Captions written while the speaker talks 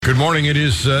Good morning. It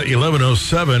is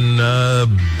 11:07.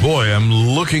 Boy, I'm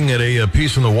looking at a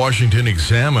piece in the Washington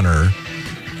Examiner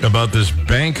about this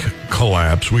bank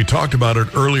collapse. We talked about it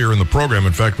earlier in the program.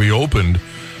 In fact, we opened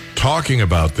talking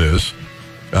about this.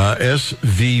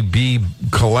 SVB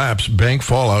collapse, bank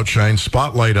fallout shines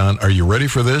spotlight on, are you ready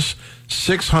for this?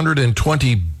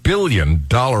 $620 billion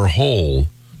hole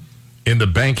in the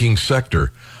banking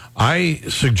sector. I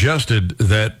suggested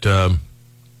that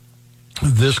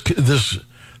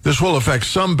this will affect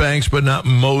some banks, but not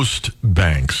most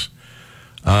banks.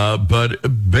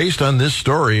 But based on this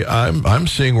story, I'm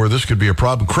seeing where this could be a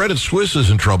problem. Credit Suisse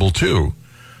is in trouble, too,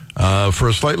 for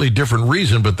a slightly different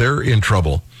reason, but they're in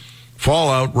trouble.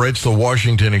 Fallout, writes the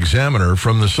Washington Examiner,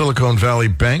 from the Silicon Valley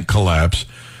bank collapse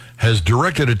has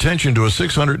directed attention to a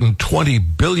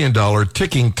 $620 billion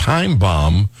ticking time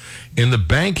bomb in the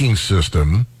banking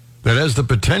system that has the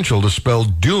potential to spell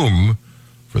doom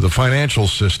for the financial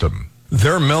system.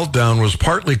 Their meltdown was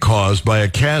partly caused by a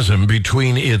chasm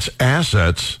between its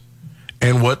assets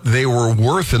and what they were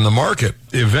worth in the market.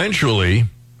 Eventually,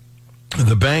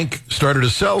 the bank started to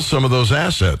sell some of those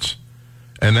assets,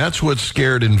 and that's what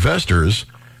scared investors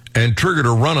and triggered a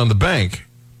run on the bank.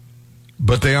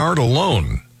 But they aren't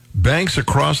alone. Banks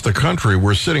across the country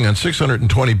were sitting on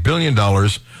 $620 billion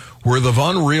worth of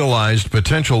unrealized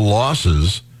potential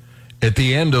losses at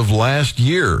the end of last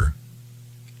year.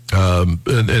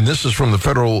 And this is from the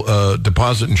Federal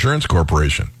Deposit Insurance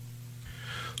Corporation.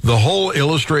 The whole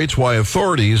illustrates why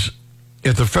authorities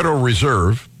at the Federal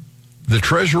Reserve, the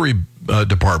Treasury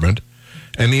Department,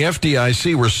 and the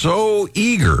FDIC were so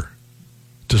eager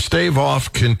to stave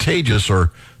off contagious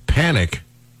or panic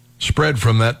spread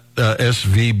from that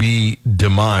SVB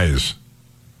demise.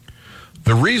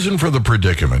 The reason for the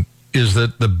predicament is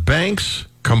that the banks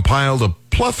compiled a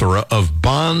plethora of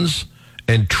bonds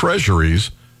and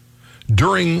treasuries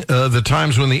during the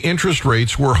times when the interest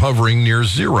rates were hovering near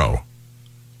zero.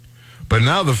 But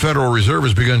now the Federal Reserve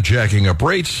has begun jacking up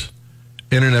rates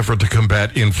in an effort to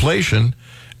combat inflation,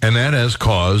 and that has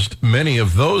caused many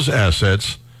of those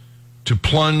assets to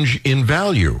plunge in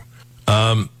value.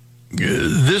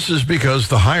 This is because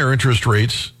the higher interest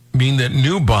rates mean that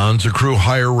new bonds accrue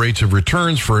higher rates of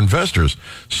returns for investors.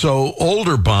 So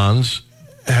older bonds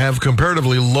have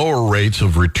comparatively lower rates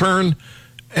of return,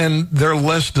 and they're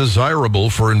less desirable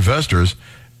for investors,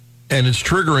 and it's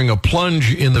triggering a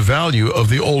plunge in the value of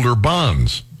the older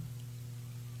bonds.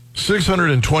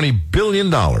 $620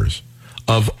 billion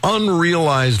of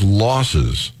unrealized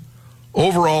losses.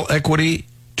 Overall equity,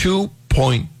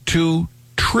 $2.2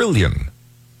 trillion.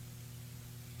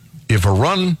 If a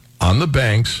run on the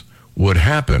banks would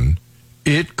happen,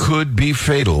 it could be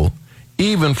fatal,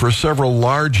 even for several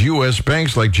large U.S.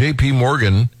 banks like J.P.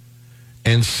 Morgan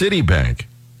and Citibank.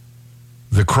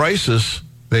 The crisis,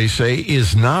 they say,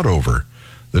 is not over.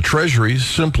 The Treasury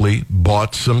simply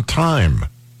bought some time.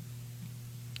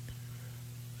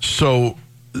 So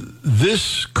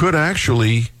this could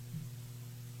actually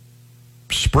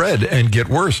spread and get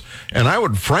worse. And I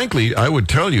would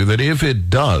tell you that if it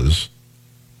does,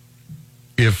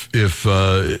 if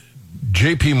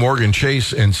J.P. Morgan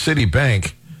Chase and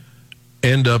Citibank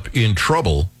end up in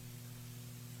trouble,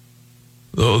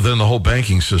 then the whole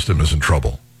banking system is in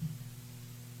trouble.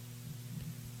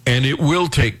 And it will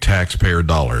take taxpayer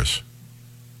dollars.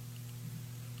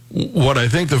 What I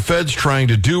think the Fed's trying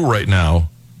to do right now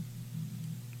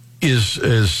is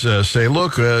say,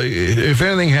 look, if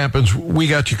anything happens, we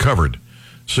got you covered.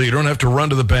 So you don't have to run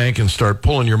to the bank and start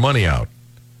pulling your money out.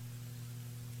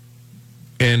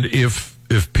 And if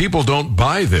people don't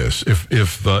buy this,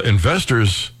 if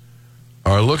investors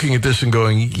are looking at this and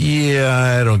going,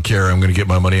 yeah, I don't care, I'm going to get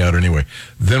my money out anyway,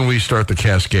 then we start the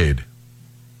cascade.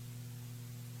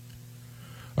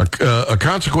 A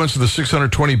consequence of the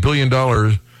 $620 billion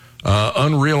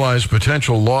unrealized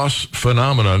potential loss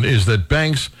phenomenon is that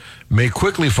banks may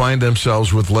quickly find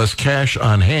themselves with less cash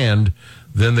on hand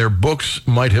than their books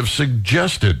might have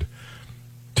suggested.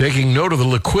 Taking note of the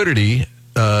liquidity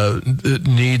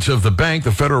needs of the bank,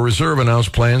 the Federal Reserve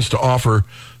announced plans to offer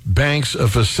banks a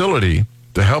facility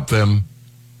to help them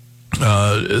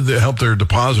help their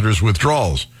depositors'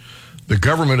 withdrawals. The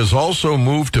government has also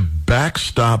moved to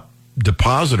backstop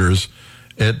depositors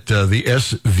at the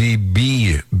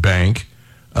SVB Bank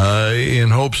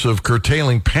in hopes of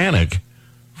curtailing panic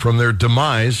from their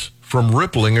demise from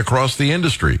rippling across the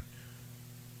industry.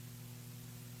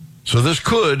 So this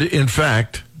could, in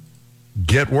fact,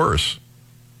 get worse.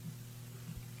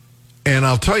 And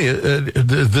I'll tell you,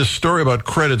 this story about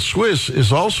Credit Suisse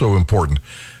is also important.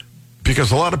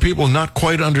 because a lot of people not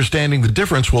quite understanding the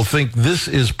difference will think this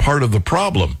is part of the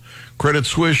problem. Credit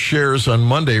Suisse shares on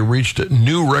Monday reached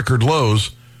new record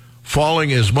lows,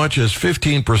 falling as much as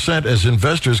 15% as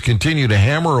investors continue to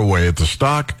hammer away at the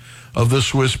stock of the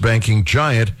Swiss banking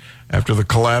giant after the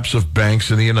collapse of banks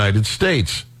in the United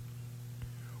States.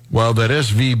 While that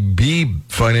SVB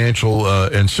financial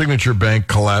and Signature Bank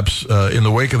collapse in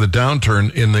the wake of the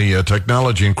downturn in the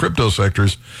technology and crypto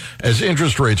sectors, as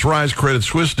interest rates rise, Credit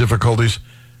Suisse difficulties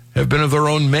have been of their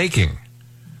own making.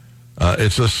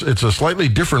 It's a slightly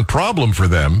different problem for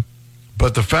them,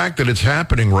 but the fact that it's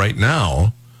happening right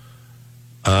now,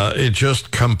 it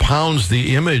just compounds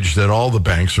the image that all the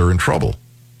banks are in trouble.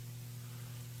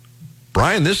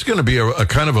 Brian, this is going to be a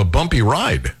kind of a bumpy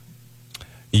ride.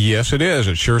 Yes, it is.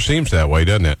 It sure seems that way,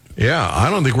 doesn't it? Yeah, I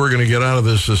don't think we're going to get out of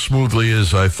this as smoothly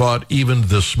as I thought even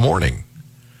this morning.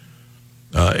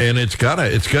 And it's going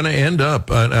to end up.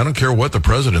 I don't care what the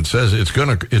president says. It's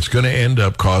going to end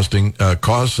up costing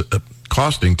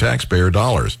taxpayer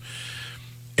dollars.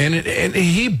 And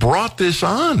he brought this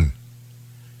on. You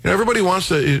know, everybody wants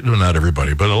to. Not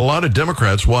everybody, but a lot of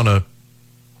Democrats want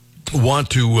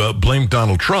to blame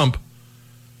Donald Trump,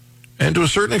 and to a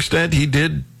certain extent, he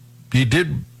did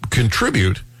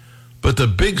contribute, but the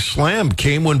big slam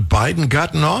came when Biden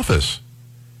got in office.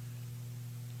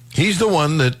 He's the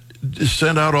one that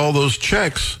sent out all those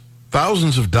checks,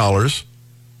 thousands of dollars,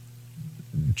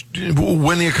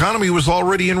 when the economy was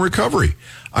already in recovery.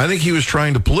 I think he was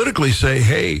trying to politically say,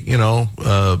 hey, you know,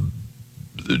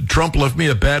 Trump left me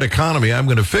a bad economy, I'm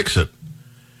going to fix it.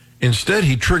 Instead,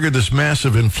 he triggered this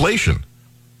massive inflation.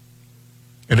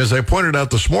 And as I pointed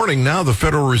out this morning, now the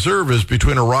Federal Reserve is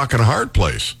between a rock and a hard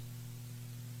place.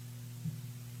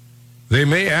 They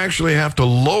may actually have to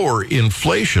lower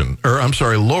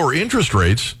lower interest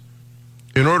rates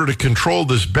in order to control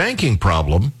this banking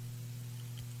problem.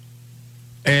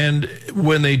 And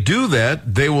when they do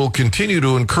that, they will continue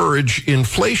to encourage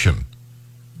inflation.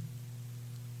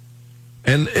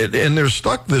 And they're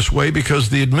stuck this way because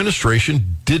the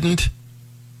administration didn't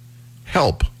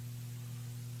help.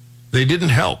 They didn't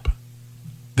help.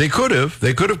 They could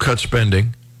have cut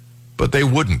spending, but they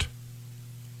wouldn't.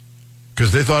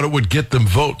 Because they thought it would get them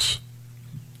votes.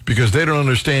 Because they don't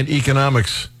understand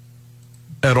economics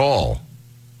at all.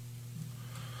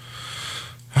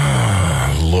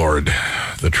 Lord,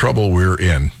 the trouble we're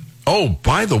in. Oh,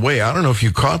 by the way, I don't know if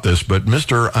you caught this, but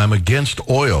Mr. I'm Against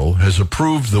Oil has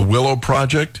approved the Willow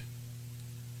Project.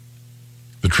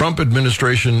 The Trump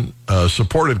administration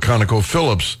supported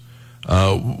ConocoPhillips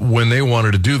when they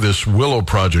wanted to do this Willow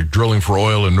Project, drilling for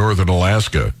oil in northern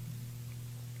Alaska.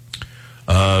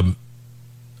 A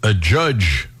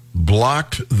judge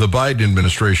blocked the Biden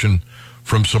administration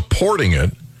from supporting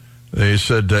it. They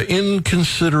said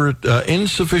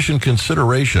insufficient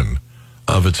consideration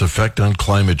of its effect on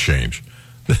climate change.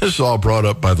 This is all brought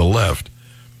up by the left.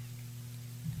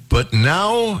 But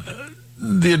now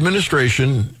the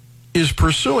administration is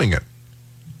pursuing it.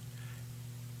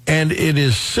 And it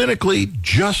is cynically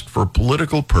just for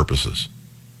political purposes.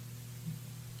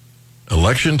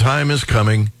 Election time is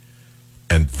coming,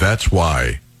 and that's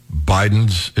why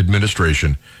Biden's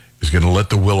administration is going to let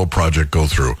the Willow Project go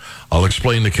through. I'll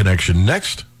explain the connection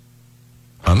next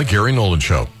on the Gary Nolan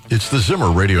Show. It's the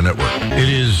Zimmer Radio Network. It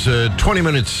is 20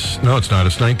 minutes. No, it's not.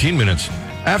 It's 19 minutes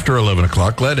after 11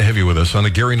 o'clock. Glad to have you with us on the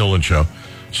Gary Nolan Show.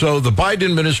 So the Biden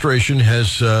administration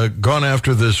has gone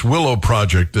after this Willow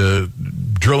Project,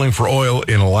 drilling for oil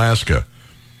in Alaska.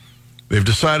 They've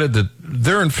decided that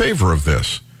they're in favor of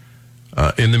this.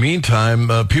 In the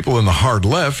meantime, people in the hard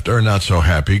left are not so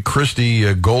happy. Christy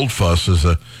Goldfuss is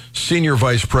a senior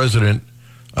vice president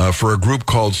for a group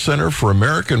called Center for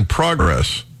American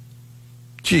Progress.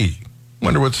 Gee,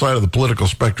 wonder what side of the political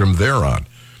spectrum they're on.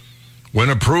 When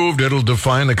approved, it'll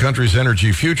define the country's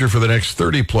energy future for the next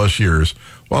 30-plus years,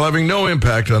 while having no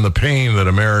impact on the pain that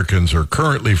Americans are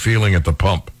currently feeling at the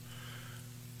pump.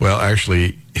 Well,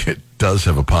 actually, it does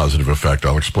have a positive effect.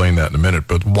 I'll explain that in a minute.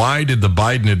 But why did the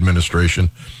Biden administration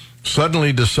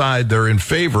suddenly decide they're in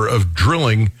favor of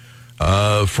drilling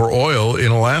for oil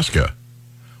in Alaska?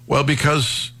 Well,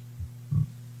 because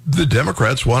the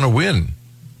Democrats want to win.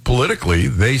 Politically,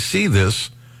 they see this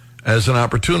as an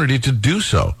opportunity to do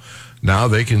so. Now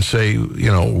they can say,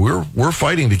 you know, we're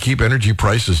fighting to keep energy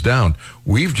prices down.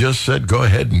 We've just said go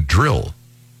ahead and drill.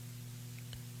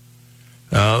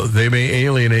 They may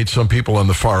alienate some people on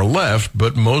the far left,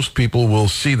 but most people will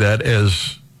see that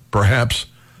as perhaps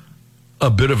a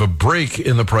bit of a break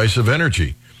in the price of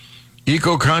energy.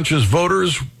 Eco-conscious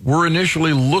voters were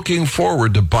initially looking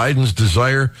forward to Biden's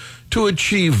desire to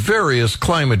achieve various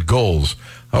climate goals.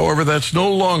 However, that's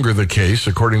no longer the case,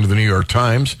 according to the New York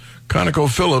Times.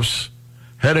 ConocoPhillips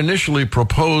had initially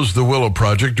proposed the Willow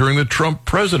Project during the Trump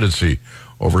presidency.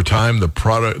 Over time, the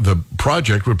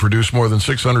project would produce more than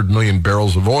 600 million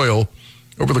barrels of oil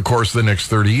over the course of the next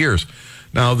 30 years.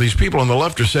 Now, these people on the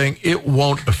left are saying it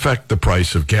won't affect the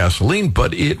price of gasoline,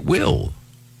 but it will.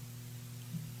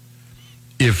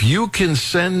 If you can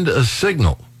send a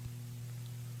signal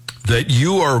that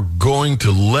you are going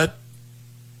to let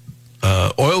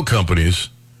oil companies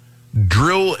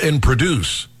drill and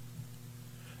produce,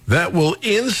 that will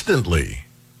instantly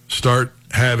start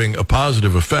having a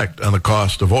positive effect on the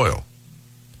cost of oil.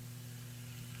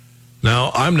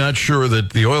 Now, I'm not sure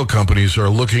that the oil companies are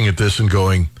looking at this and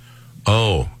going,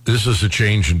 oh, this is a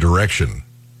change in direction.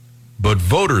 But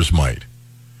voters might.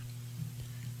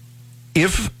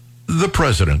 If the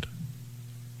president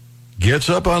gets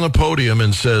up on the podium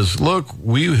and says, look,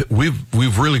 we've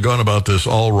really gone about this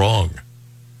all wrong.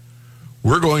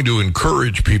 We're going to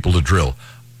encourage people to drill.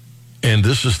 And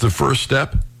this is the first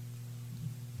step.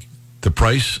 The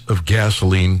price of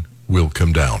gasoline will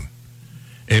come down.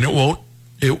 And it won't.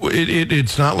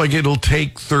 It's not like it'll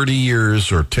take 30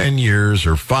 years or 10 years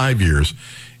or 5 years.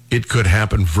 It could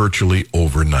happen virtually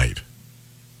overnight.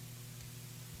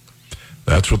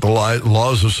 That's what the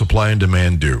laws of supply and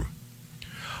demand do.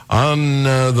 On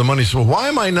the money supply, why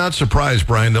am I not surprised,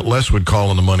 Brian, that Les would call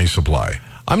on the money supply?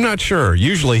 I'm not sure.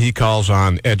 Usually he calls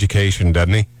on education,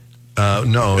 doesn't he?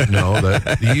 No.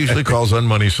 He usually calls on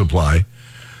money supply.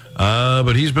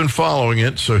 But he's been following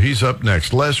it, so he's up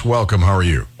next. Les, welcome. How are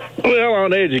you? Well,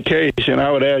 on education,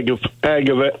 I would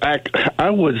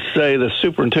say the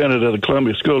superintendent of the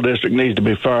Columbia School District needs to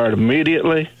be fired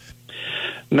immediately.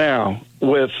 Now,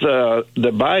 with the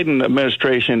Biden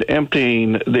administration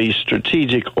emptying the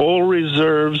strategic oil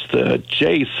reserves, the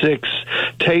J6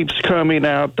 tapes coming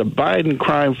out, the Biden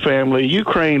crime family,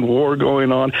 Ukraine war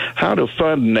going on, how to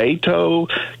fund NATO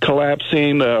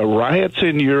collapsing, riots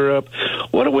in Europe,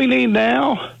 what do we need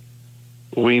now?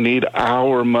 We need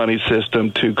our money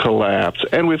system to collapse.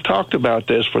 And we've talked about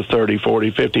this for 30,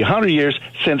 40, 50, 100 years,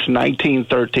 since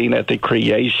 1913 at the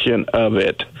creation of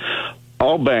it.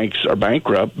 All banks are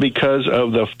bankrupt because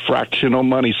of the fractional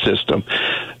money system.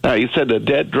 Now, you said the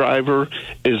debt driver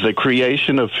is the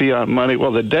creation of fiat money.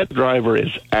 Well, the debt driver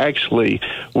is actually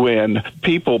when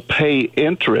people pay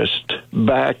interest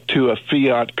back to a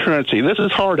fiat currency. This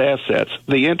is hard assets.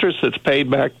 The interest that's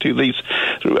paid back to these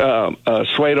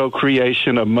pseudo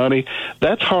creation of money,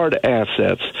 that's hard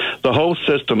assets. The whole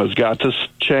system has got to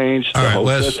change. All right,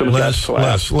 Les,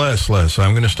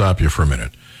 I'm going to stop you for a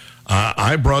minute.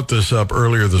 I brought this up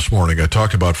earlier this morning. I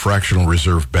talked about fractional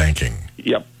reserve banking.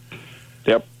 Yep.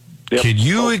 Can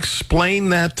you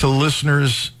explain that to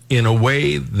listeners in a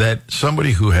way that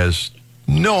somebody who has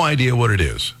no idea what it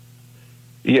is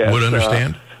would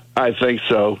understand? I think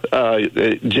so.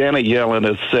 Janet Yellen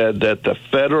has said that the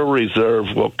Federal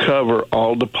Reserve will cover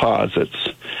all deposits.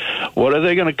 What are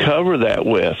they going to cover that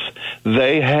with?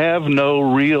 They have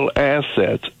no real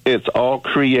assets. It's all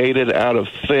created out of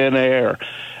thin air.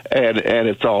 And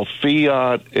it's all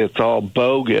fiat, it's all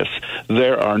bogus.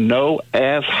 There are no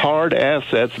hard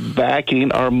assets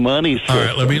backing our money system. All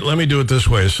right, let me do it this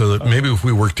way so that maybe if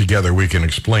we work together we can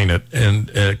explain it, and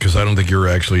because I don't think you're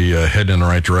actually heading in the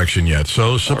right direction yet.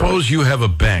 So suppose you have a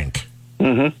bank,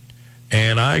 and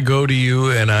I go to you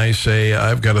and I say,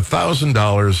 I've got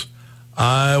 $1,000,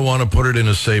 I want to put it in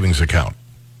a savings account.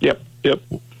 Yep.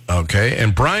 Okay,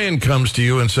 and Brian comes to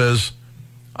you and says,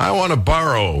 I want to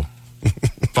borrow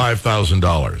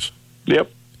 $5,000.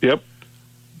 Yep.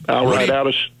 I'll write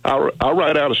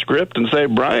out a script and say,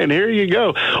 Brian, here you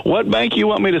go. What bank you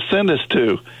want me to send this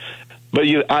to? But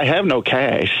I have no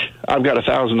cash. I've got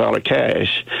 $1,000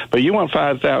 cash. But you want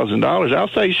 $5,000? I'll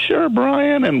say, sure,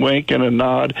 Brian, and wink and a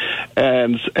nod,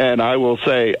 and I will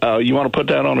say, you want to put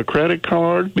that on a credit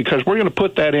card because we're going to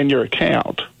put that in your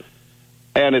account,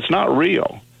 and it's not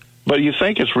real. But you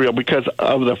think it's real because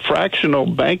of the fractional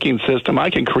banking system.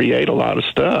 I can create a lot of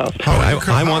stuff.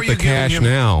 I want the cash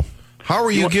now. How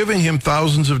are you giving him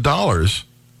thousands of dollars?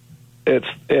 It's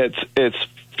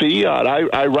fiat.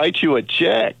 I write you a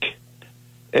check.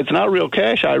 It's not real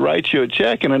cash. I write you a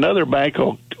check, and another bank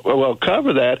will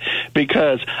cover that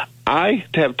because I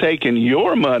have taken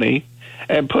your money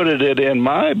and put it in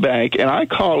my bank, and I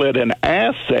call it an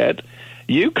asset.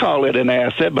 You call it an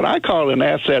asset, but I call it an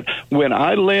asset when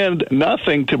I lend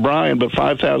nothing to Brian but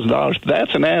 $5,000.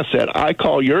 That's an asset. I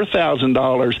call your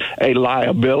 $1,000 a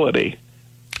liability.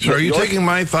 So are you taking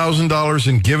my $1,000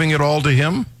 and giving it all to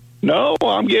him? No,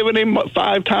 I'm giving him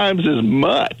 5 times as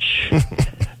much.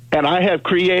 And I have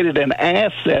created an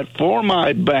asset for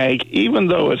my bank, even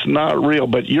though it's not real.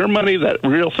 But your money, that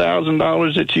real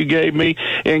 $1,000 that you gave me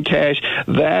in cash,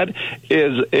 that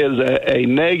is a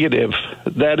negative.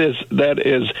 That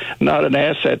is not an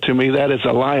asset to me. That is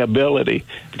a liability,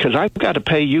 because I've got to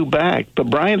pay you back. But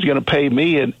Brian's going to pay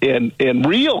me in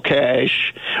real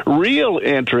cash, real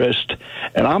interest,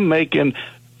 and I'm making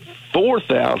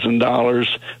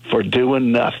 $4,000 for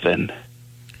doing nothing.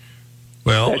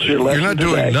 Well, you're not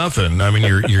doing nothing. I mean,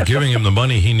 you're giving him the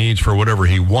money he needs for whatever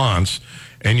he wants,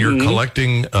 and you're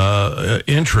collecting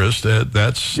interest.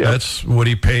 That's what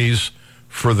he pays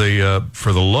for the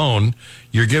loan.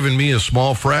 You're giving me a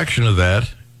small fraction of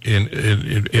that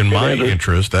in my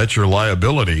interest. That's your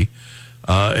liability,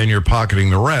 and you're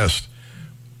pocketing the rest.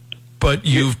 But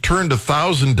you've turned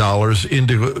 $1,000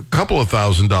 into a couple of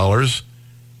 $1,000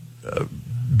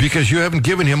 because you haven't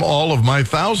given him all of my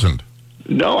 $1,000.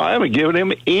 No, I haven't given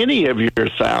him any of your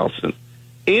 $1,000,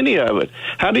 any of it.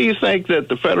 How do you think that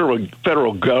the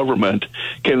federal government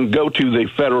can go to the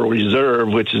Federal Reserve,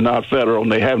 which is not federal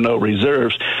and they have no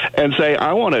reserves, and say,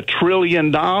 I want $1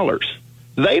 trillion?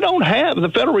 They don't have, the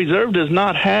Federal Reserve does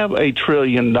not have $1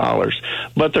 trillion,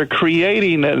 but they're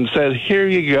creating it and says, here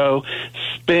you go,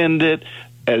 spend it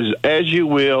as you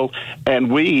will.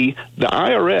 And we, the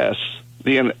IRS,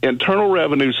 the Internal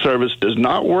Revenue Service, does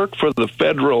not work for the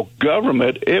federal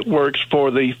government. It works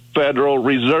for the Federal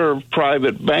Reserve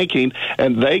private banking,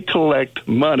 and they collect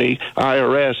money,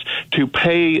 IRS, to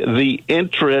pay the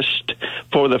interest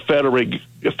for the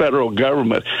federal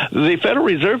government. The Federal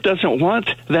Reserve doesn't want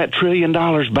that $1 trillion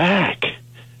back.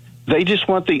 They just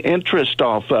want the interest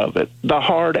off of it, the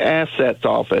hard assets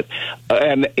off it.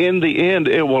 And in the end,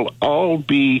 it will all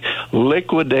be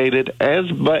liquidated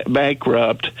as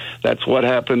bankrupt. That's what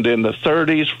happened in the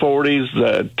 30s,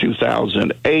 40s,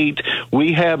 2008.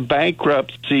 We have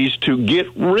bankruptcies to get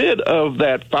rid of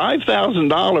that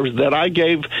 $5,000 that I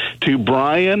gave to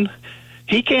Brian.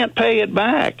 He can't pay it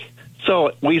back.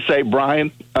 So we say,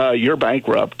 Brian, you're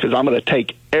bankrupt because I'm going to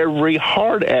take every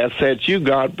hard asset you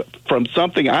got from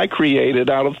something I created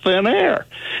out of thin air.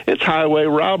 It's highway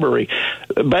robbery.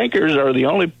 Bankers are the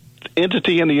only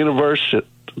entity in the universe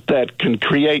that can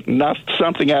create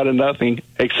something out of nothing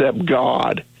except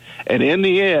God. And in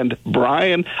the end,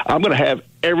 Brian, I'm going to have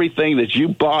everything that you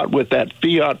bought with that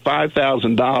fiat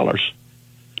 $5,000.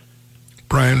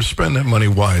 Brian, spend that money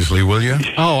wisely, will you?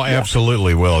 Oh,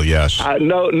 absolutely will, yes.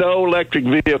 No electric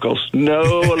vehicles.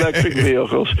 No electric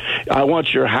vehicles. I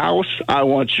want your house. I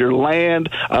want your land.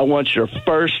 I want your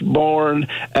firstborn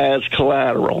as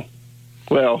collateral.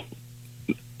 Well,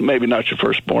 maybe not your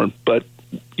firstborn, but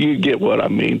you get what I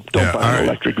mean. Don't buy an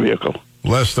electric vehicle.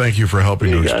 Les, thank you for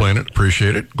helping to explain it.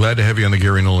 Appreciate it. Glad to have you on the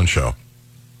Gary Nolan Show.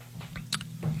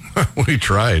 We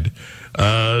tried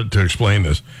to explain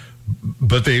this.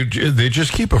 But they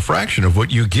just keep a fraction of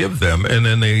what you give them, and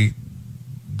then they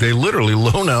literally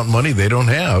loan out money they don't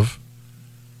have,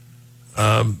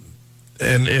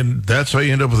 and that's how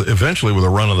you end up eventually with a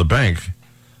run on the bank.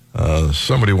 A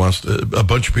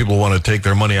bunch of people want to take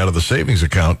their money out of the savings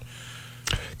account.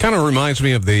 Kind of reminds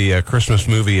me of the Christmas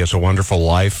movie It's a Wonderful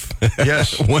Life.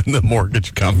 Yes, when the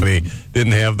mortgage company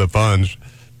didn't have the funds.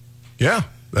 Yeah,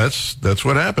 that's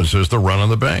what happens. There's the run on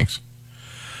the banks.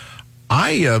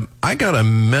 I got a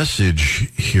message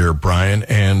here, Brian,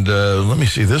 and let me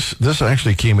see. This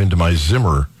actually came into my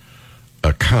Zimmer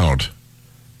account,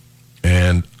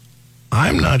 and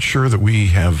I'm not sure that we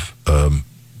have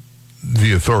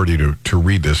the authority to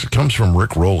read this. It comes from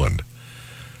Rick Rowland,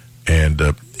 and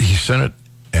he sent it,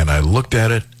 and I looked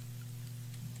at it.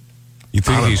 You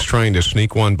think he's trying to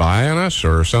sneak one by on us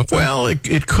or something? Well,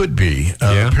 it could be.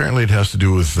 Apparently, it has to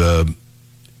do with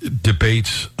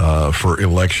debates for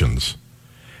elections.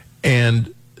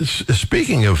 And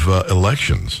speaking of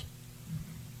elections,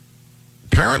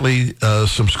 apparently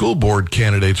some school board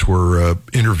candidates were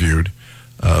interviewed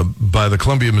by the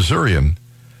Columbia Missourian,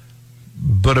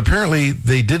 but apparently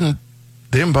they didn't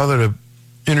bother to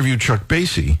interview Chuck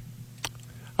Basie.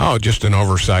 Oh, just an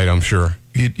oversight, I'm sure.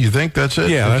 You think that's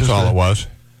it? Yeah, that's all it was.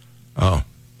 Oh,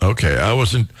 okay. I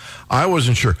wasn't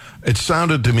sure. It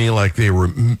sounded to me like they were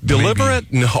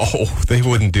deliberate. No, they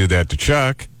wouldn't do that to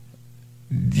Chuck.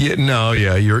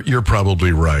 Yeah, you're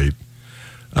probably right.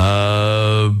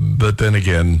 But then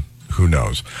again, who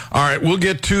knows? All right, we'll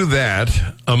get to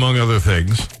that, among other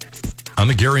things, on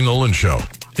the Gary Nolan Show.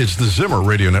 It's the Zimmer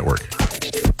Radio Network.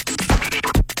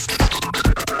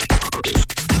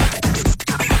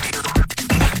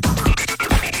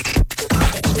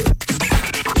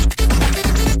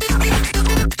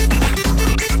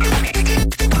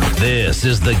 This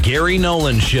This is the Gary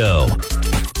Nolan Show.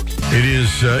 It is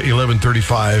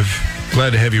 11:35.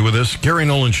 Glad to have you with us. Gary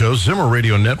Nolan Show, Zimmer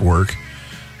Radio Network.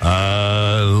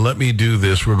 Let me do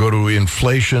this. We'll go to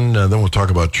inflation, then we'll talk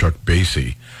about Chuck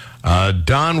Basie.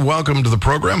 Don, welcome to the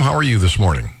program. How are you this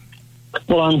morning?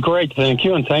 Well, I'm great, thank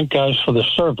you, and thank guys for the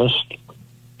service.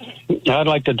 I'd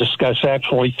like to discuss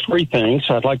actually three things.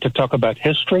 I'd like to talk about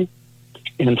history,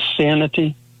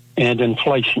 insanity, and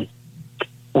inflation.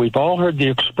 We've all heard the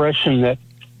expression that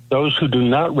those who do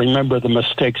not remember the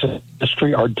mistakes of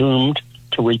history are doomed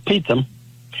to repeat them.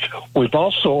 We've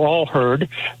also all heard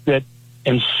that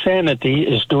insanity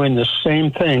is doing the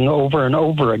same thing over and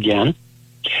over again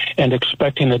and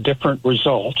expecting a different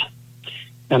result.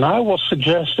 And I will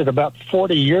suggest that about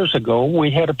 40 years ago,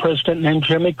 we had a president named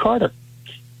Jimmy Carter.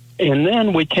 And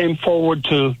then we came forward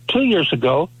to 2 years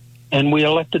ago, and we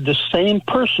elected the same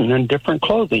person in different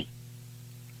clothing.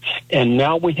 And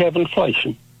now we have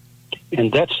inflation.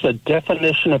 And that's the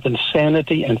definition of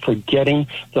insanity and forgetting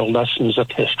the lessons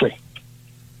of history.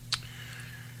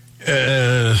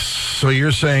 So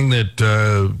you're saying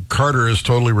that Carter is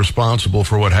totally responsible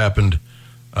for what happened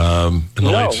in the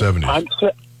late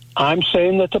 70s? I'm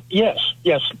saying that, yes,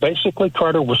 basically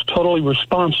Carter was totally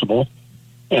responsible,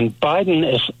 and Biden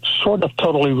is sort of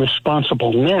totally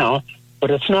responsible now, but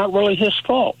it's not really his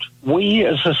fault. We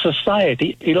as a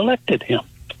society elected him.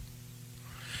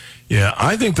 Yeah,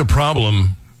 I think the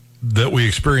problem that we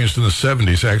experienced in the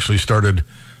 70s actually started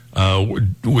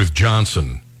with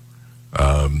Johnson.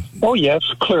 Oh, yes,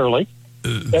 clearly.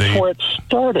 That's where it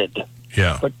started.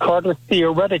 Yeah. But Carter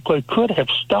theoretically could have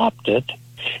stopped it,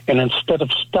 and instead of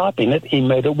stopping it, he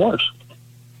made it worse.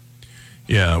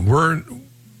 Yeah, we're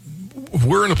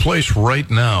in a place right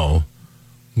now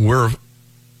where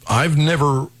I've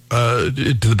never, to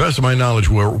the best of my knowledge,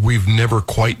 where we've never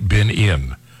quite been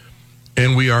in.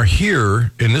 And we are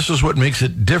here, and this is what makes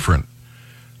it different.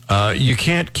 You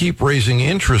can't keep raising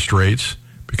interest rates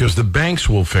because the banks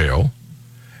will fail,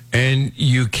 and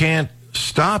you can't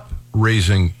stop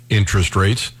raising interest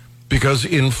rates because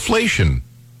inflation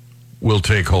will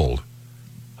take hold.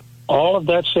 All of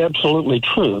that's absolutely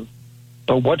true.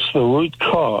 But what's the root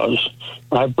cause?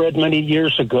 I've read many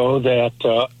years ago that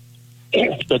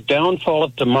the downfall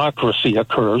of democracy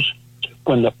occurs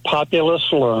when the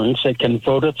populace learns it can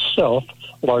vote itself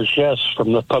largesse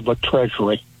from the public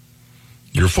treasury.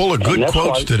 You're full of good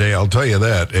quotes today, I'll tell you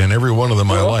that, and every one of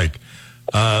them I like.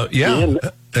 And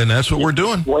that's what we're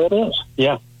doing. Well, it is.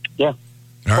 Yeah. All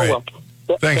right.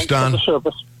 Well. Thanks, Don. For the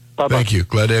service. Bye-bye. Thank you.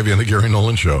 Glad to have you on the Gary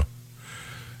Nolan Show.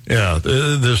 Yeah,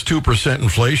 this 2%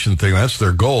 inflation thing, that's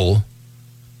their goal.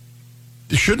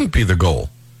 It shouldn't be the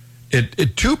goal.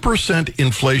 2%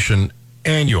 inflation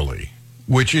annually,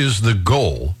 which is the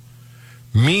goal,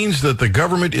 means that the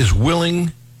government is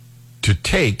willing to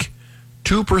take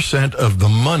 2% of the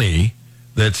money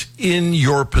that's in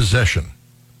your possession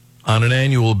on an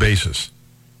annual basis.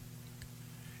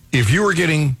 If you were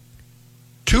getting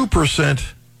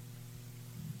 2%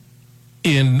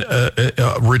 in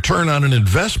return on an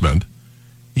investment,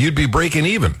 you'd be breaking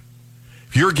even.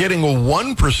 If you're getting a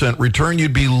 1% return,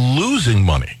 you'd be losing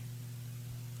money.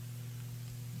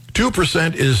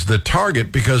 2% is the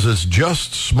target because it's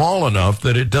just small enough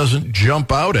that it doesn't jump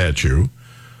out at you,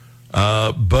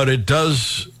 but it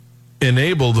does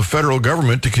enable the federal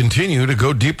government to continue to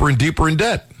go deeper and deeper in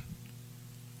debt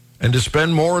and to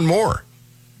spend more and more.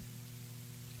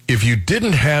 If you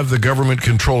didn't have the government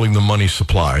controlling the money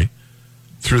supply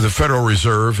through the Federal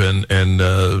Reserve and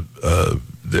the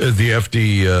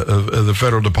FD, the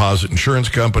Federal Deposit Insurance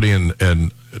Company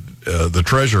and the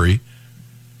Treasury,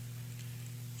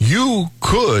 you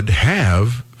could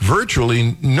have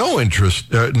virtually no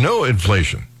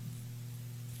inflation.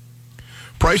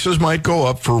 Prices might go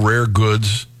up for rare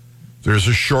goods. There's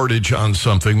a shortage on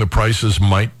something. The prices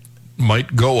might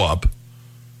go up.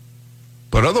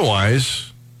 But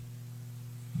otherwise,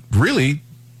 really,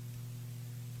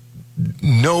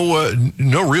 no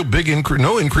real big increase,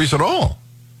 no increase at all.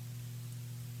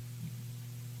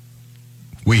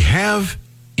 We have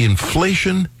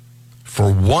inflation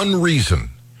for one reason,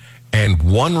 and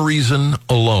one reason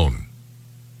alone.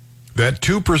 That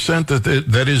 2%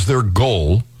 that is their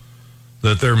goal,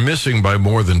 that they're missing by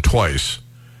more than twice,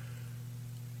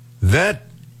 that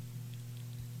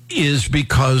is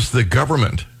because the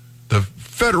government, the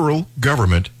federal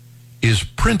government, is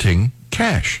printing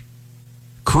cash,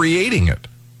 creating it.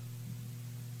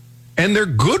 And they're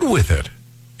good with it.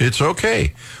 It's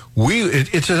okay.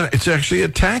 It's actually a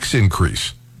tax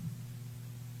increase.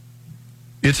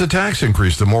 It's a tax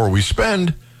increase. The more we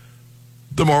spend,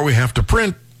 the more we have to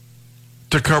print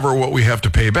to cover what we have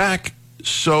to pay back.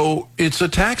 So it's a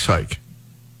tax hike.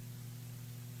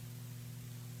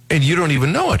 And you don't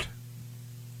even know it.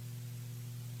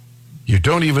 You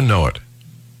don't even know it.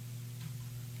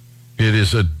 It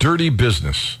is a dirty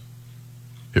business.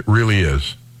 It really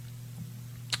is.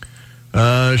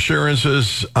 Sharon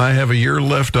says, I have a year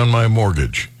left on my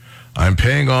mortgage. I'm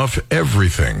paying off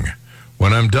everything.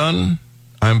 When I'm done,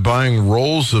 I'm buying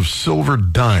rolls of silver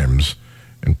dimes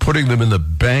and putting them in the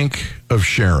Bank of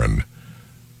Sharon.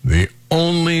 The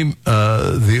old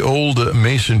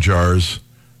mason jars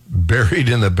buried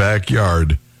in the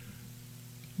backyard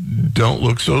don't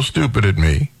look so stupid at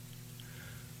me.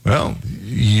 Well,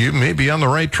 you may be on the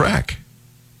right track.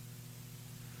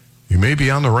 You may be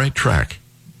on the right track.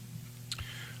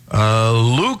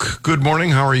 Luke, good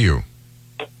morning. How are you?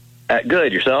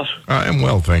 Good. Yourself? I am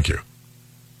well, thank you.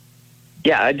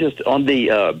 Yeah, I just, on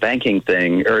the banking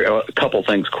thing, or a couple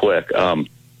things quick.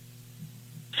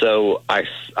 So I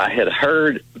had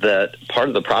heard that part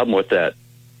of the problem with that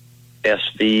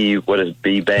B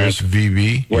Bank?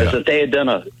 SVB? Was that they had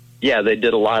done they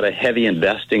did a lot of heavy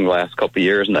investing the last couple of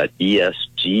years in that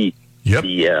ESG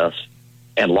BS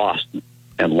and lost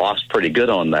pretty good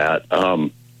on that.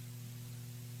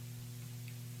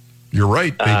 You're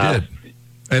right, they did.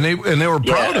 And they were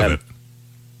proud of it.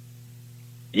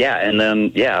 Yeah, and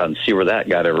then and see where that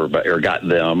got everybody, or got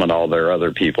them and all their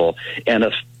other people. And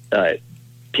if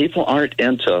people aren't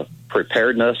into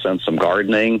preparedness and some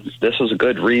gardening, this is a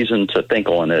good reason to think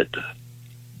on it.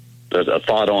 There's a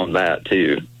thought on that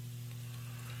too.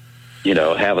 You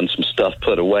know, having some stuff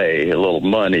put away, a little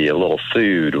money, a little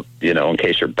food, you know, in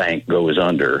case your bank goes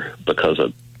under because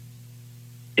of.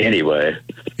 Anyway.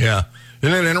 Yeah.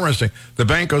 Isn't that interesting? The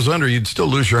bank goes under, you'd still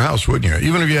lose your house, wouldn't you?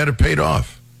 Even if you had it paid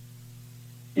off.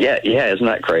 Yeah, isn't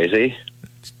that crazy?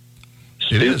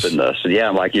 Stupidness.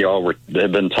 Yeah, like you all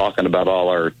have been talking about all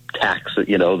our taxes,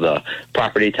 you know, the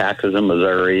property taxes in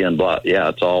Missouri and blah. Yeah,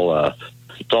 it's all a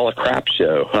crap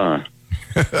show, huh?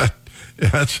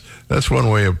 Yeah, that's one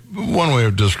way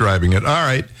of describing it. All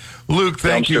right, Luke,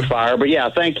 thank you. Fire, but yeah,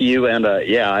 thank you, and all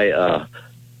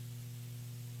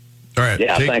right.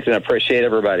 Yeah, thanks, and I appreciate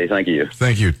everybody. Thank you.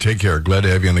 Thank you. Take care. Glad to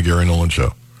have you on the Gary Nolan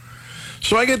Show.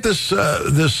 So I get this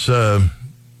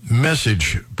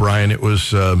message, Brian. It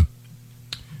was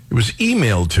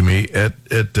emailed to me at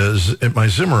my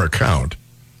Zimmer account,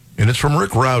 and it's from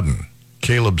Rick Rowden,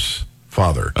 Caleb's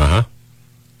father. Uh-huh.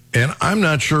 And I'm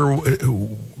not sure.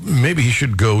 Maybe he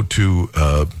should go to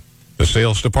the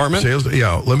sales department.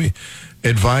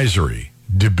 Advisory.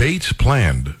 Debates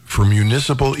planned for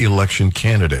municipal election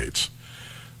candidates.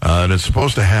 And it's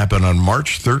supposed to happen on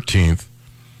March 13th.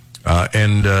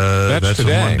 That's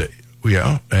today. A Monday.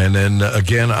 Yeah. And then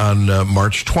again on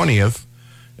March 20th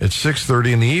at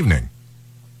 6:30 in the evening.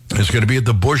 It's going to be at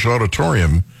the Bush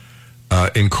Auditorium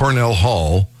in Cornell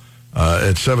Hall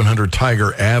at 700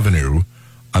 Tiger Avenue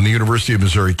on the University of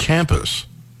Missouri campus.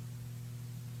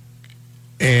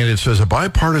 And it says a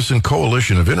bipartisan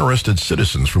coalition of interested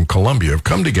citizens from Columbia have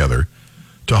come together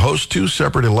to host two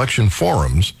separate election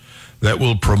forums that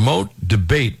will promote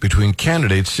debate between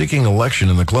candidates seeking election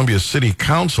in the Columbia City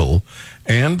Council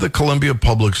and the Columbia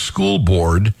Public School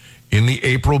Board in the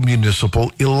April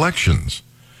municipal elections.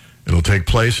 It'll take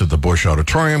place at the Bush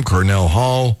Auditorium, Cornell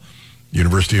Hall,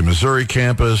 University of Missouri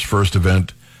campus. First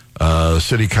event,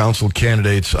 City Council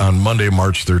candidates on Monday,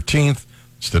 March 13th.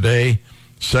 It's today.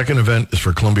 Second event is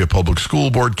for Columbia Public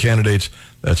School Board candidates.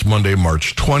 That's Monday,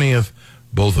 March 20th.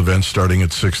 Both events starting at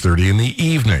 6:30 in the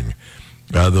evening.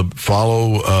 They'll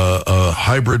follow a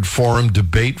hybrid forum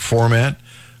debate format.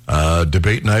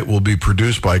 Debate night will be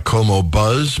produced by Como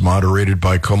Buzz, moderated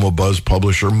by Como Buzz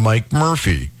publisher Mike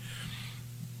Murphy.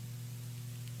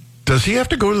 Does he have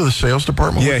to go to the sales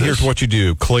department? Yeah, here's what you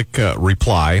do. Click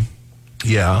reply.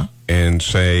 Yeah. And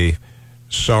say,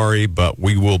 sorry, but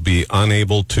we will be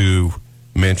unable to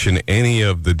mention any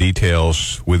of the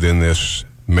details within this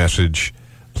message.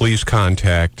 Please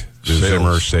contact the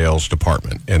Zimmer sales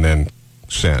department, and then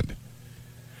send.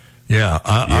 Yeah.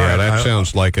 That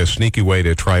sounds like a sneaky way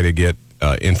to try to get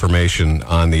information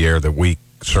on the air that we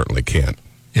certainly can't.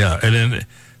 Yeah, and then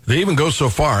they even go so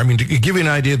far. I mean, to give you an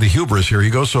idea of the hubris here, he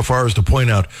goes so far as to point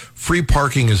out free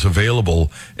parking is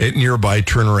available at nearby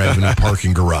Turner Avenue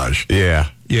parking garage. Yeah.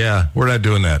 Yeah, we're not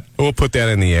doing that. We'll put that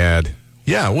in the ad.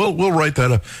 Yeah, we'll write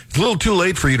that up. It's a little too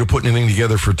late for you to put anything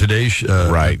together for today's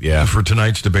for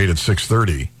tonight's debate at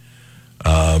 6:30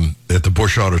 at the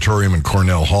Bush Auditorium in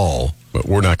Cornell Hall. But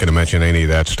we're not going to mention any of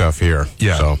that stuff here.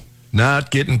 Yeah, so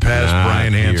not getting past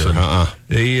Brian Hansen.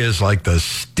 He is like the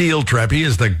steel trap. He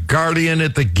is the guardian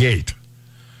at the gate.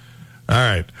 All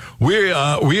right.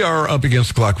 We are up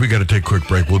against the clock. We got to take a quick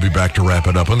break. We'll be back to wrap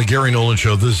it up on the Gary Nolan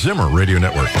Show, the Zimmer Radio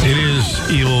Network. It is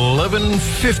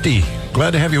 11:50.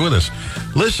 Glad to have you with us.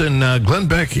 Listen, Glenn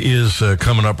Beck is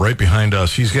coming up right behind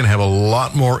us. He's going to have a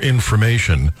lot more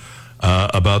information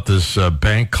about this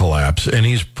bank collapse, and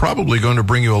he's probably going to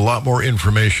bring you a lot more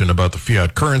information about the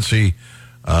fiat currency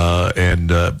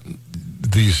and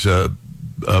these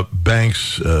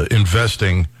banks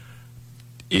investing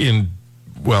in,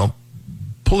 well,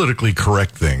 politically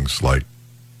correct things like,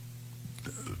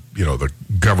 the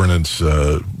governance,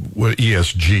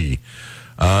 ESG.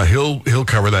 He'll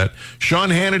cover that. Sean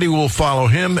Hannity will follow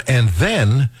him, and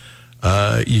then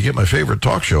you get my favorite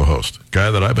talk show host, guy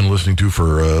that I've been listening to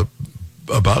for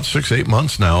about 6-8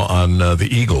 months now on the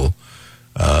Eagle.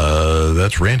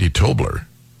 That's Randy Tobler.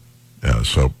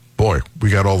 So, boy, we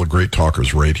got all the great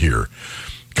talkers right here.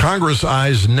 Congress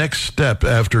eyes next step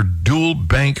after dual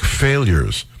bank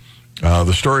failures.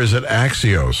 The story is at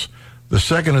Axios. The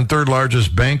second and third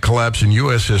largest bank collapse in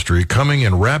U.S. history, coming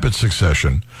in rapid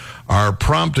succession, are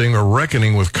prompting a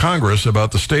reckoning with Congress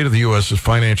about the state of the U.S.'s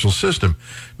financial system.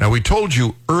 Now, we told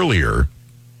you earlier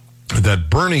that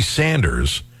Bernie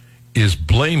Sanders is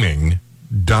blaming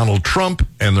Donald Trump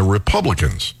and the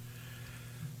Republicans.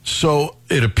 So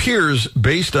it appears,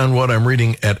 based on what I'm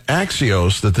reading at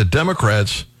Axios, that the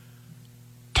Democrats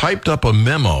typed up a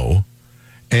memo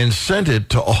and sent it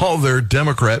to all their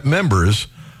Democrat members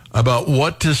about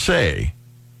what to say.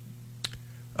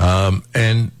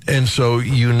 And so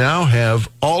you now have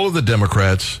all of the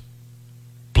Democrats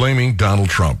blaming Donald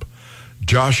Trump.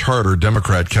 Josh Harder,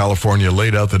 Democrat, California,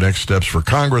 laid out the next steps for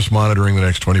Congress monitoring the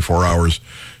next 24 hours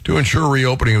to ensure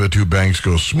reopening of the two banks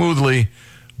goes smoothly,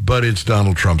 but it's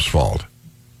Donald Trump's fault.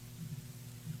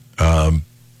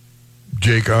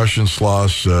 Jake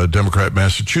Auchincloss, Democrat,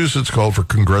 Massachusetts, called for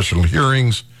congressional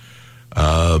hearings,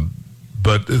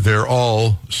 but they're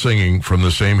all singing from the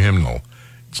same hymnal.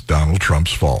 It's Donald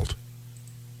Trump's fault.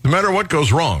 No matter what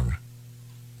goes wrong,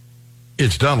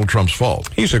 it's Donald Trump's fault.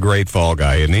 He's a great fall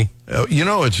guy, isn't he?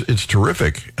 It's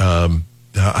terrific.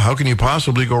 How can you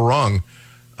possibly go wrong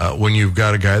when you've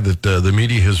got a guy that the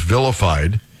media has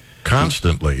vilified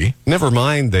constantly? Never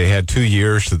mind, they had 2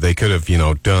 years that they could have,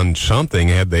 done something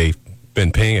had they been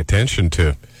paying attention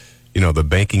to, the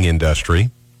banking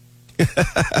industry.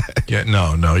 Yeah,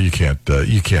 no, you can't.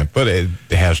 You can't. But it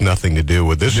has nothing to do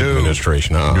with this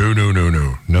administration. No.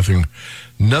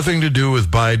 Nothing to do with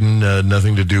Biden.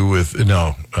 Nothing to do with what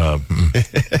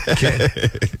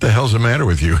the hell's the matter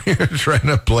with you? You're trying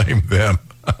to blame them.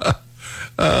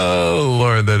 Oh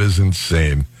Lord, that is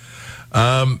insane.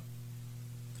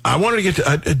 I wanted to get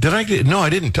to. No, I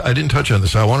didn't. I didn't touch on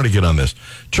this. I wanted to get on this.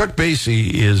 Chuck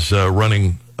Basie is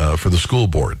running for the school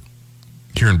board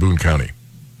here in Boone County.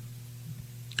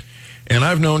 And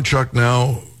I've known Chuck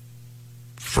now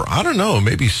for,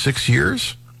 maybe 6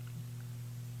 years.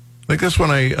 I think that's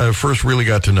when I first really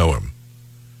got to know him.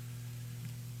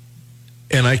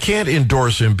 And I can't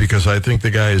endorse him because I think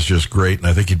the guy is just great, and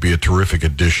I think he'd be a terrific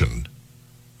addition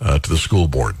to the school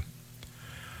board.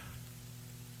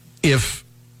 If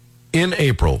in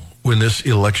April, when this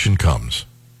election comes,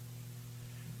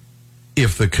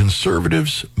 if the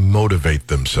conservatives motivate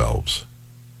themselves,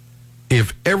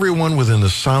 if everyone within the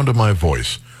sound of my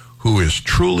voice who is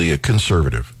truly a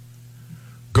conservative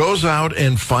goes out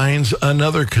and finds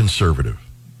another conservative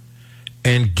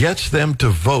and gets them to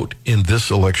vote in this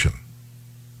election,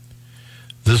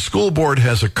 the school board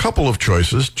has a couple of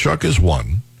choices, Chuck is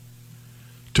one,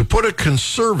 to put a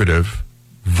conservative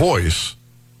voice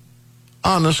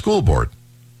on the school board.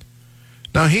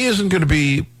 Now, he isn't going to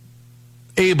be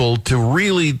able to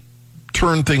really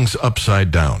turn things upside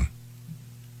down.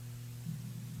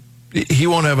 He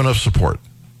won't have enough support.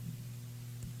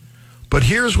 But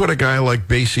here's what a guy like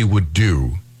Basie would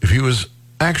do if he was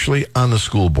actually on the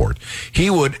school board. He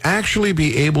would actually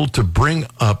be able to bring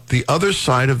up the other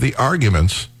side of the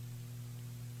arguments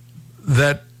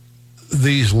that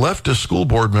these leftist school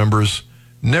board members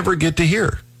never get to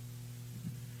hear.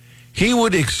 He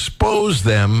would expose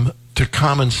them to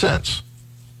common sense.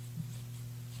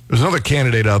 There's another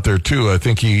candidate out there, too. I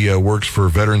think he works for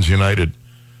Veterans United,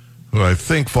 who I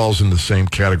think falls in the same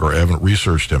category. I haven't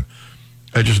researched him.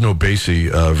 I just know Basie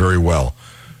very well.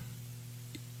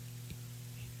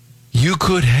 You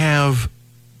could have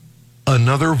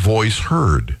another voice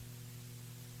heard.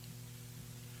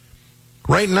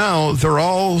 Right now, they're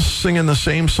all singing the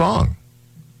same song.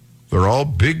 They're all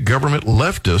big government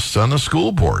leftists on the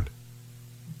school board.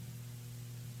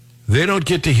 They don't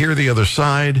get to hear the other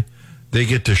side. They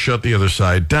get to shut the other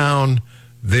side down.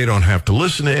 They don't have to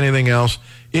listen to anything else.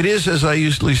 It is, as I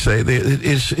usually say,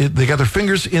 they got their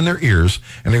fingers in their ears,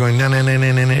 and they're going, no,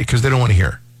 because they don't want to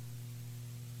hear.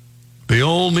 They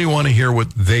only want to hear what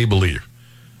they believe.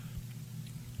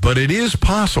 But it is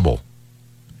possible,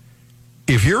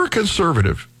 if you're a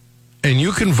conservative and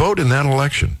you can vote in that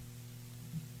election,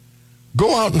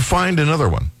 go out and find another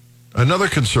one, another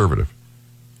conservative,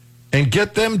 and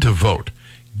get them to vote.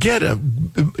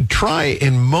 Try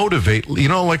and motivate, do you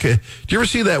ever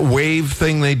see that wave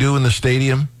thing they do in the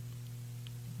stadium?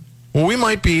 Well, we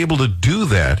might be able to do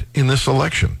that in this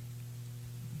election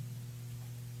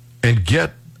and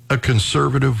get a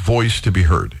conservative voice to be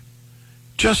heard.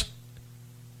 Just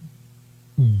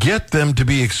get them to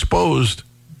be exposed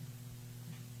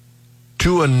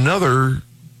to another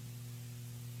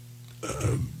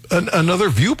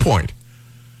viewpoint,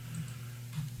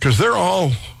 because they're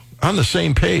all on the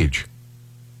same page.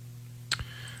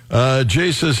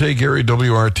 Jay says, hey, Gary,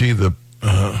 WRT,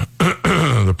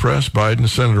 the press, Biden,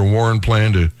 Senator Warren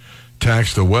plan to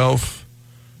tax the wealth.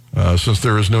 Since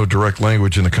there is no direct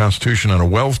language in the Constitution on a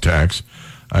wealth tax,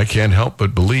 I can't help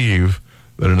but believe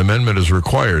that an amendment is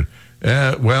required.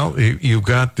 Well, you've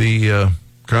got the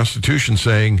Constitution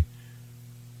saying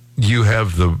you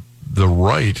have the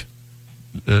right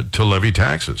to levy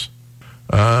taxes.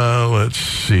 Let's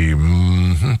see.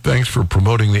 Thanks for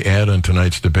promoting the ad on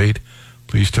tonight's debate.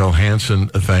 Please tell Hanson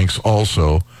thanks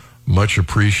also. Much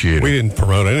appreciated. We didn't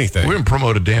promote anything. We didn't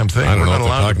promote a damn thing. I don't know We're not what they're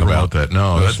allowed to talking promote about. that.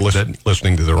 No, that's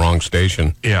listening to the wrong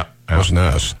station. Yeah. That wasn't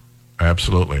us.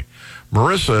 Absolutely.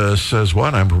 Marissa says,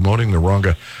 what? I'm promoting the wrong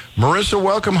guy. Marissa,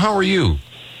 welcome. How are you?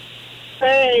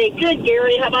 Hey, good,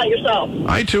 Gary. How about yourself?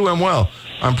 I, too, am well.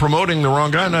 I'm promoting the wrong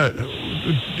guy. Now,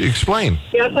 explain.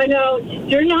 Yes, I know.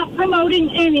 You're not promoting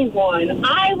anyone.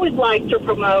 I would like to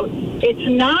promote. It's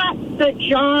not the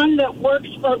John that works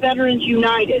for Veterans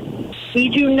United. We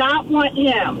do not want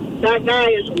him. That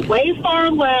guy is way far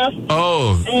left.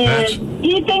 Oh, and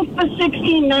he thinks the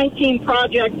 1619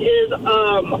 project is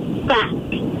fact.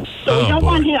 So we don't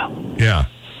want him. Yeah.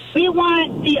 We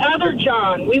want the other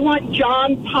John. We want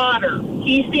John Potter.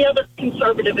 He's the other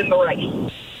conservative in the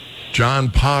race. John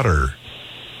Potter.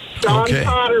 John Okay.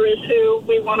 Potter is who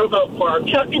we want to vote for.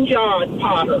 Chuck and John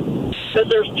Potter. Because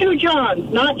there's two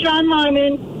Johns, not John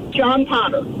Lyman, John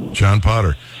Potter. John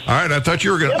Potter. All right, I thought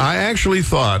you were going to... I actually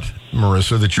thought,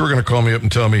 Marissa, that you were going to call me up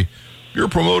and tell me, you're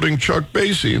promoting Chuck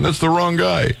Basie, and that's the wrong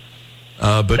guy.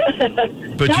 But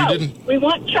No, you didn't... we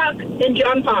want Chuck and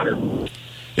John Potter.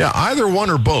 Yeah, either one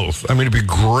or both. I mean, it'd be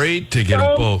great to get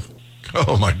them both.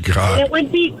 Oh, my God. It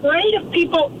would be great if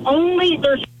people only...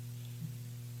 There's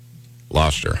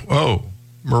Lost her. Oh,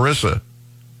 Marissa.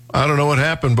 I don't know what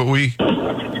happened, but we...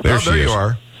 There there she you is.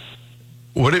 are.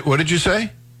 What did you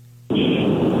say?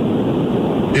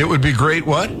 It would be great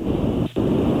what?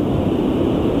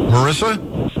 Marissa?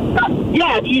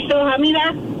 Yeah, do you still have me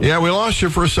there? Yeah, we lost you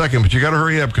for a second, but you got to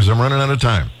hurry up because I'm running out of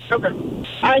time. Okay.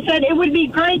 I said it would be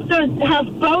great to have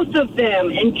both of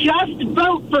them and just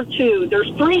vote for two. There's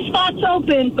 3 spots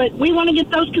open, but we want to get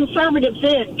those conservatives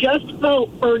in. Just vote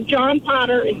for John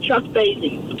Potter and Chuck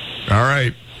Basie. All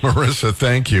right, Marissa,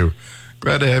 thank you.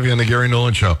 Glad to have you on the Gary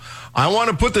Nolan Show. I want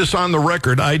to put this on the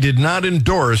record. I did not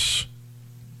endorse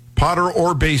Potter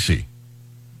or Basie.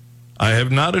 I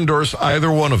have not endorsed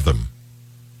either one of them.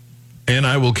 And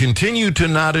I will continue to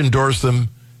not endorse them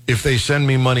if they send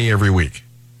me money every week.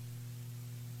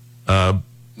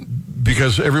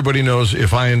 Because everybody knows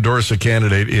if I endorse a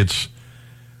candidate, it's,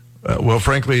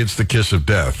 frankly, it's the kiss of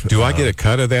death. Do I get a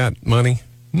cut of that money?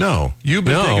 No. You've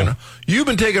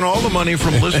been taking all the money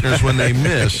from listeners when they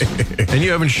miss, and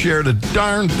you haven't shared a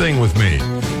darn thing with me.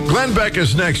 Glenn Beck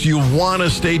is next. You want to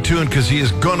stay tuned because he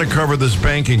is going to cover this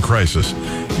banking crisis.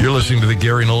 You're listening to the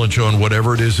Gary Nolan Show, and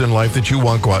whatever it is in life that you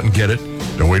want, go out and get it.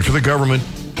 Don't wait for the government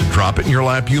to drop it in your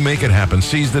lap. You make it happen.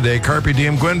 Seize the day. Carpe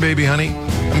diem. Gwen, baby, honey,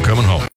 I'm coming home.